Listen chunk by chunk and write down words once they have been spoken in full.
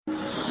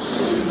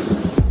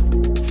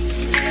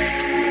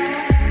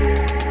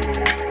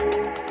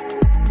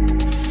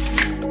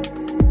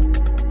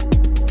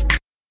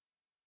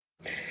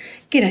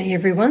G'day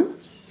everyone,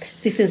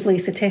 this is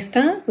Lisa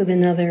Testa with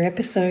another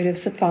episode of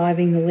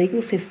Surviving the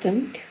Legal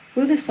System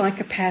with a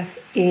Psychopath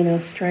in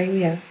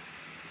Australia.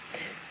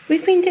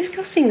 We've been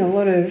discussing a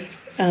lot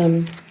of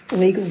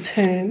legal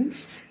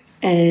terms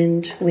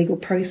and legal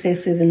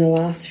processes in the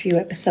last few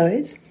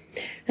episodes,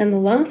 and the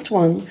last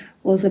one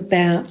was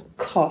about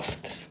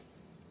costs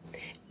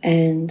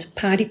and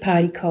party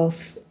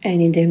costs and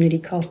indemnity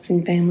costs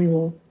in family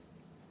law.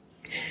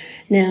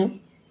 Now,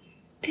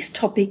 this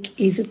topic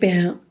is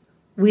about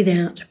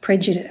without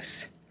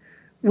prejudice.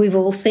 We've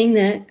all seen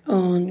that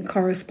on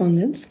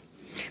correspondence,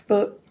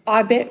 but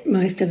I bet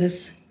most of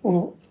us,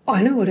 well,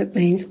 I know what it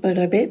means, but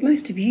I bet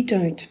most of you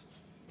don't.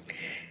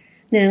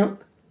 Now,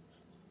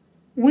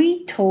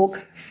 we talk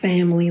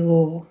family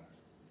law.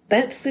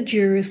 That's the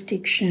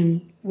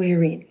jurisdiction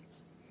we're in.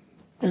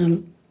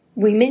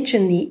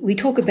 We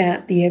talk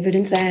about the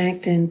Evidence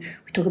Act and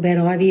we talk about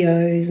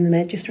IVOs and the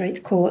Magistrates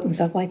Court and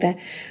stuff like that,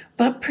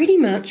 but pretty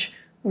much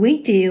we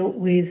deal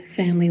with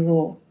family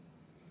law.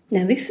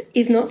 Now, this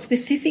is not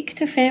specific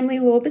to family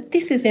law, but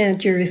this is our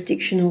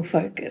jurisdictional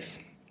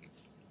focus.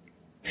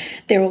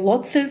 There are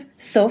lots of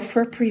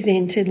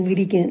self-represented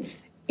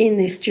litigants in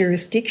this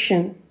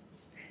jurisdiction.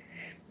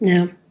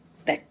 Now,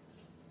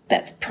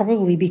 that's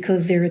probably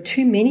because there are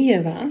too many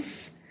of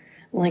us,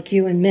 like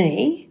you and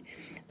me,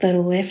 that are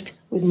left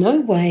with no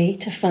way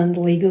to fund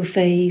legal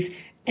fees,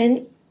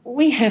 and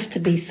we have to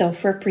be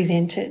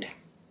self-represented.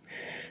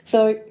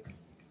 So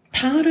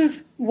part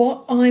of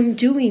what I'm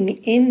doing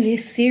in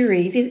this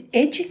series is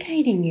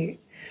educating you,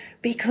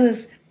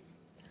 because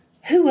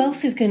who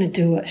else is going to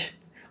do it?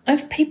 I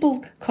have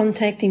people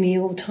contacting me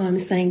all the time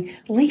saying,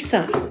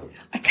 Lisa,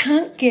 I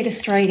can't get a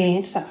straight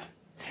answer.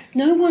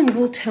 No one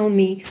will tell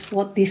me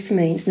what this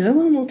means. No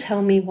one will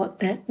tell me what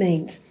that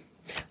means.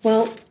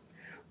 Well,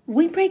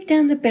 we break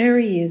down the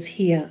barriers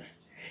here.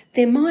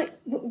 We're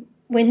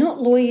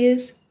not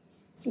lawyers.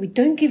 We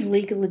don't give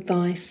legal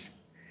advice.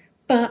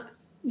 But,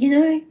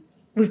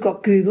 we've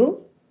got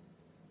Google.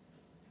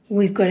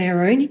 We've got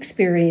our own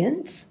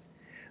experience.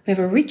 We have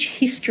a rich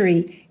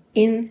history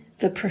in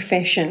the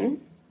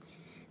profession.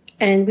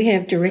 And we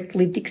have direct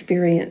lived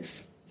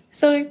experience.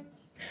 So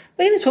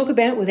we're going to talk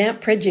about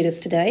without prejudice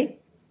today.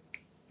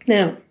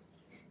 Now,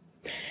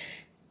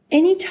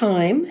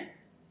 anytime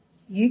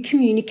you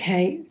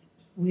communicate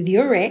with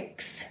your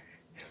ex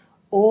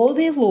or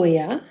their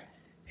lawyer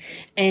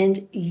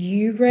and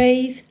you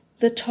raise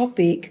the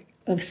topic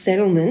of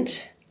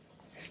settlement,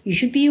 you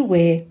should be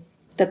aware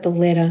that the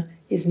letter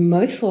is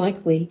most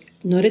likely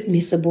not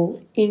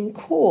admissible in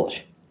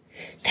court.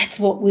 That's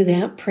what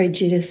without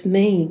prejudice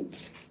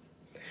means.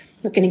 I'm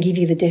not going to give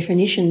you the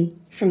definition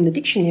from the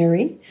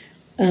dictionary,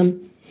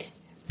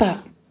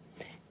 but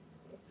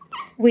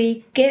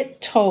we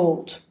get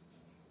told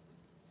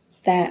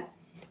that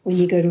when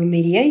you go to a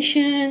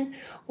mediation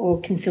or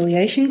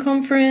conciliation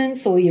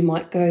conference, or you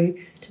might go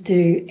to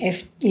do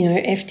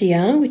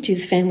FDR, which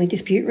is family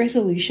dispute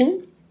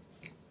resolution,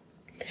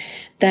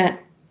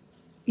 that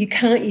you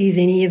can't use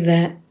any of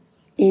that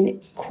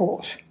in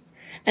court.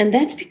 And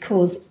that's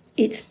because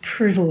it's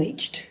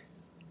privileged.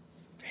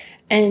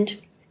 And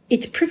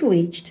it's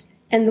privileged.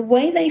 And the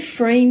way they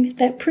frame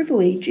that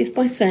privilege is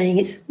by saying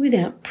it's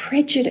without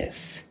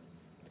prejudice.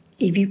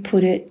 If you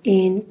put it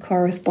in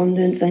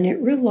correspondence and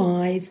it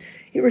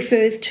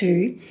refers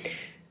to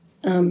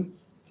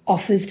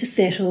offers to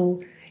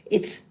settle,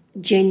 it's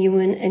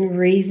genuine and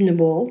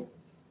reasonable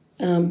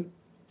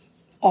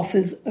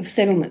offers of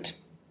settlement.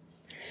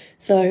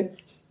 So,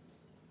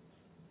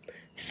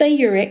 say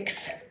your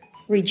ex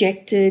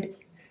rejected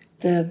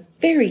the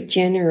very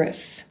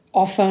generous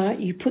offer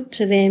you put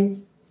to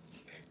them.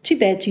 Too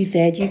bad, too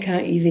sad, you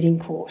can't use it in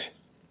court.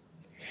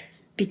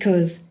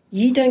 Because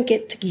you don't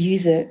get to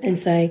use it and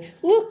say,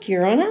 look,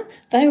 Your Honour,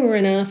 they were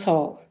an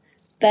asshole.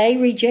 They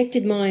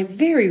rejected my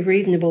very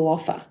reasonable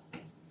offer.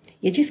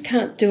 You just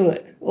can't do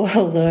it.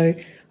 Although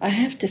I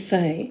have to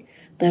say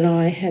that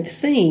I have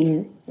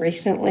seen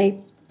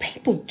recently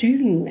people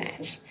doing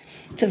that.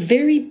 It's a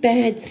very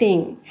bad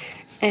thing.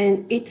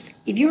 And if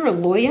you're a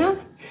lawyer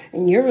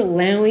and you're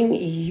allowing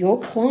your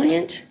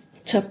client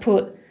to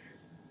put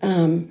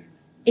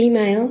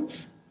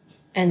emails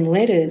and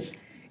letters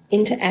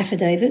into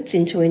affidavits,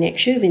 into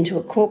annexures, into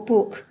a court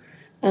book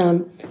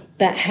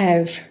that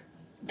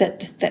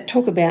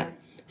talk about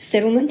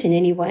settlement in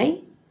any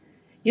way,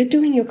 you're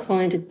doing your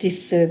client a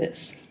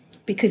disservice,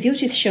 because you're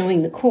just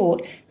showing the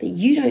court that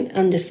you don't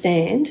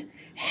understand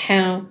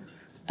how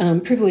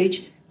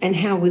privilege and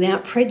how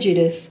without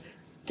prejudice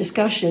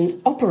discussions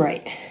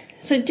operate.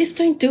 So just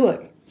don't do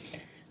it.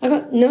 I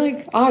got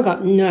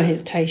no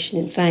hesitation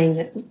in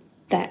saying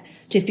that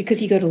just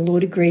because you got a law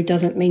degree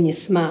doesn't mean you're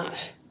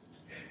smart.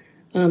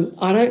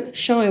 I don't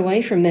shy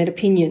away from that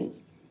opinion.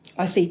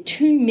 I see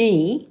too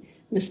many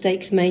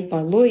mistakes made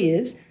by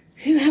lawyers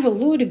who have a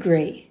law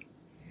degree.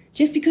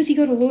 Just because you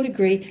got a law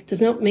degree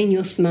does not mean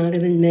you're smarter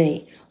than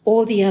me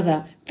or the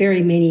other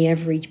very many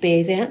average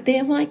bears out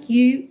there like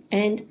you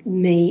and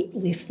me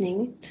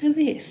listening to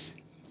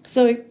this.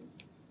 So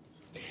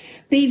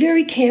be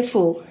very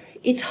careful.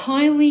 It's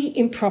highly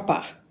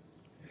improper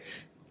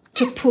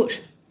to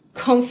put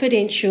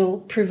confidential,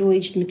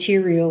 privileged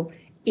material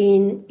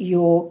in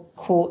your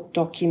court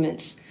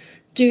documents.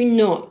 Do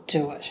not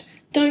do it.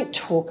 Don't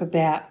talk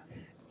about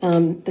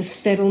the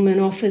settlement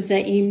offers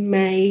that you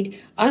made.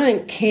 I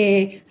don't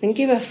care. I don't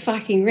give a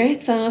fucking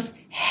rat's ass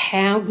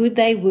how good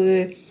they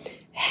were,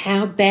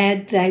 how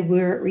bad they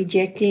were at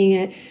rejecting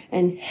it,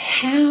 and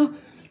how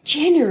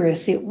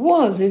generous it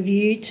was of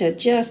you to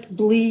just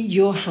bleed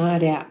your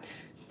heart out.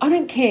 I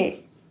don't care.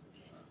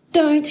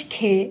 Don't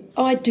care.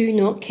 I do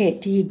not care.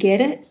 Do you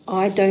get it?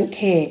 I don't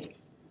care.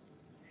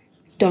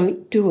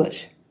 Don't do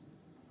it.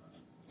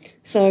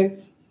 So,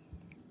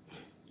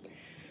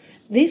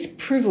 this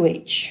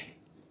privilege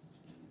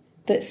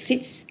that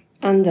sits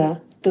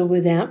under the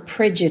without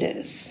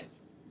prejudice,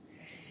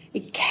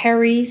 it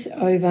carries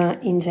over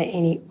into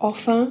any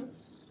offer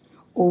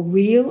or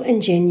real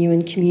and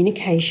genuine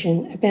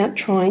communication about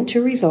trying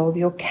to resolve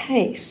your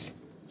case.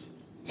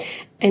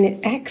 And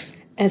it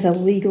acts as a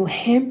legal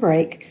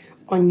handbrake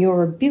on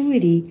your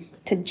ability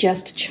to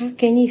just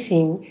chuck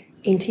anything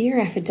into your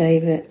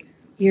affidavit,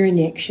 your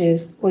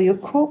annexures, or your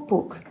court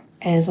book,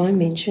 as I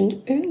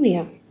mentioned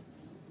earlier.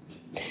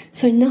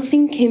 So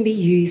nothing can be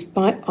used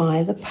by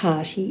either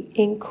party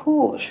in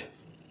court.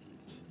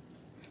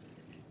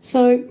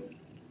 So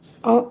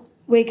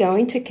we're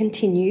going to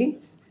continue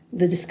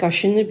the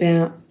discussion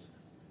about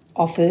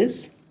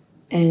offers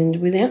and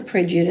without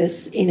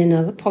prejudice in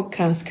another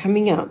podcast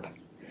coming up.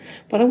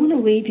 But I want to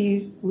leave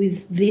you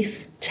with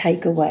this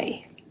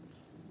takeaway.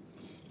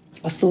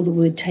 I saw the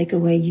word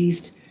takeaway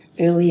used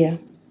earlier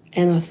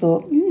and I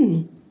thought,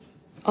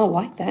 I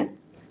like that.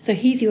 So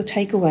here's your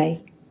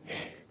takeaway.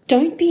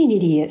 Don't be an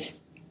idiot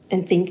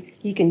and think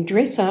you can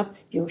dress up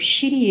your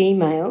shitty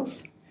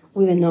emails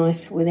with a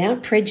nice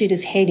without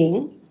prejudice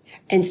heading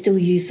and still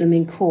use them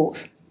in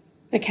court,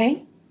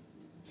 okay?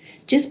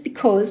 Just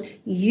because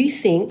you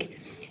think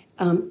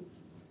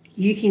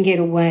you can get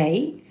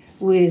away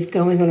with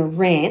going on a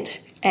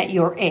rant at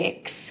your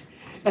ex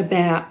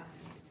about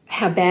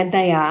how bad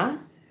they are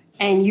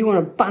and you want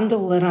to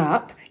bundle it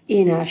up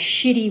in a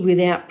shitty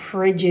without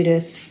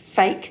prejudice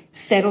fake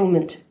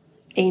settlement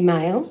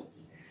email,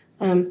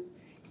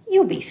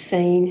 you'll be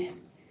seen.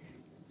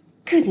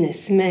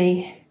 Goodness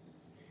me.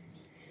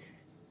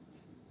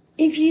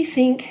 If you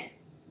think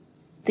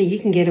that you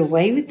can get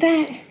away with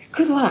that,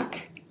 good luck.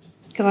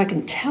 Because I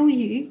can tell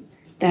you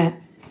that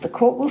the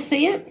court will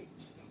see it,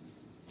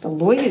 the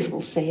lawyers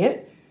will see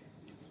it,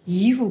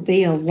 you will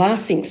be a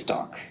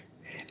laughingstock.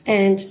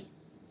 And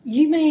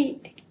you may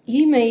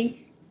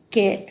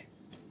get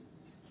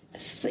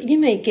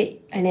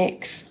an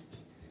ex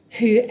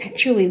who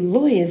actually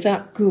lawyers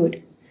up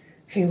good,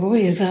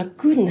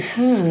 and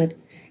hard,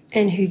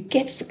 and who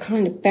gets the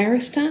kind of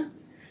barrister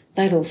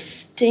that'll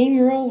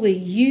steamroller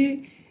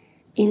you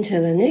into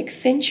the next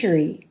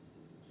century.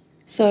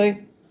 So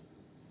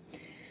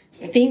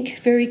think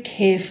very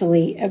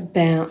carefully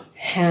about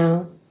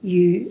how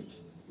you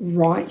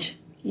write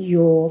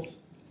your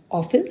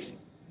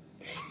offers.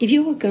 If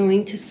you are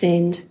going to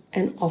send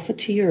an offer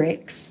to your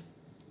ex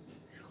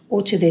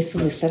or to their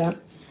solicitor,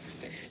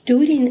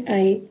 do it in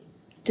a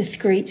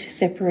discreet,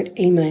 separate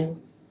email.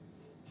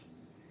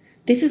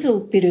 This is a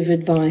bit of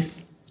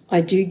advice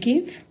I do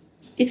give.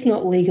 It's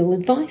not legal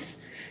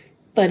advice,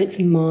 but it's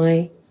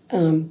my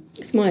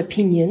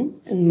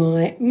opinion and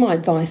my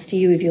advice to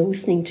you if you're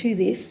listening to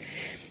this.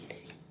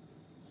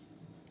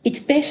 It's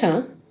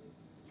better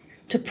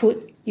to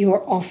put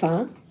your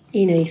offer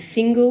in a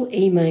single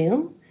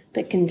email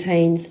that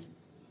contains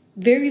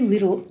very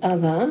little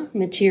other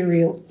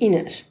material in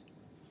it,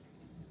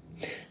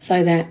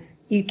 so that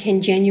you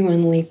can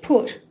genuinely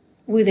put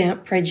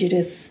without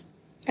prejudice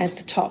at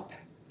the top.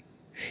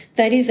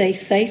 That is a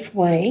safe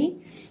way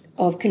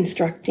of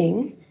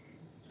constructing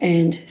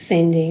and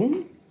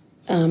sending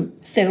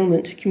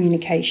settlement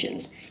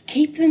communications.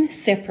 Keep them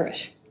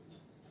separate.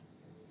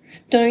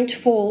 Don't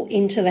fall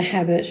into the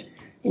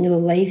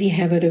lazy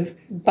habit of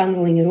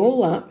bundling it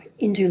all up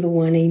into the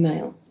one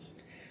email.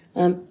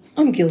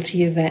 I'm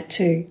guilty of that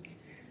too.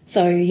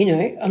 So,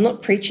 I'm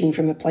not preaching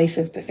from a place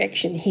of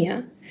perfection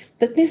here,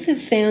 but this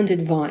is sound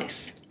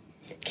advice.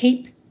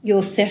 Keep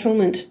your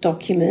settlement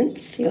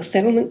documents, your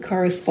settlement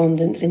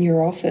correspondence and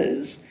your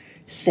offers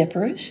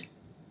separate.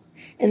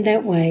 And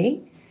that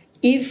way,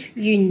 if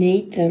you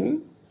need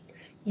them,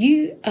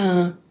 you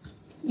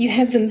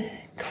have them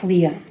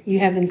clear. You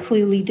have them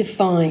clearly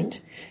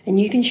defined.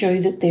 And you can show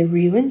that they're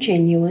real and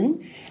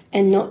genuine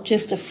and not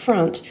just a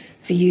front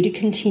for you to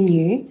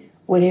continue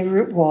whatever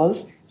it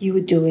was you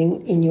were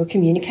doing in your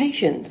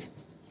communications.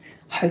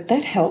 Hope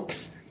that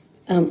helps.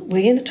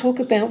 We're going to talk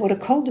about what a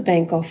Calder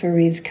Bank offer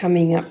is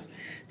coming up,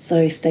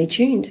 so stay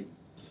tuned.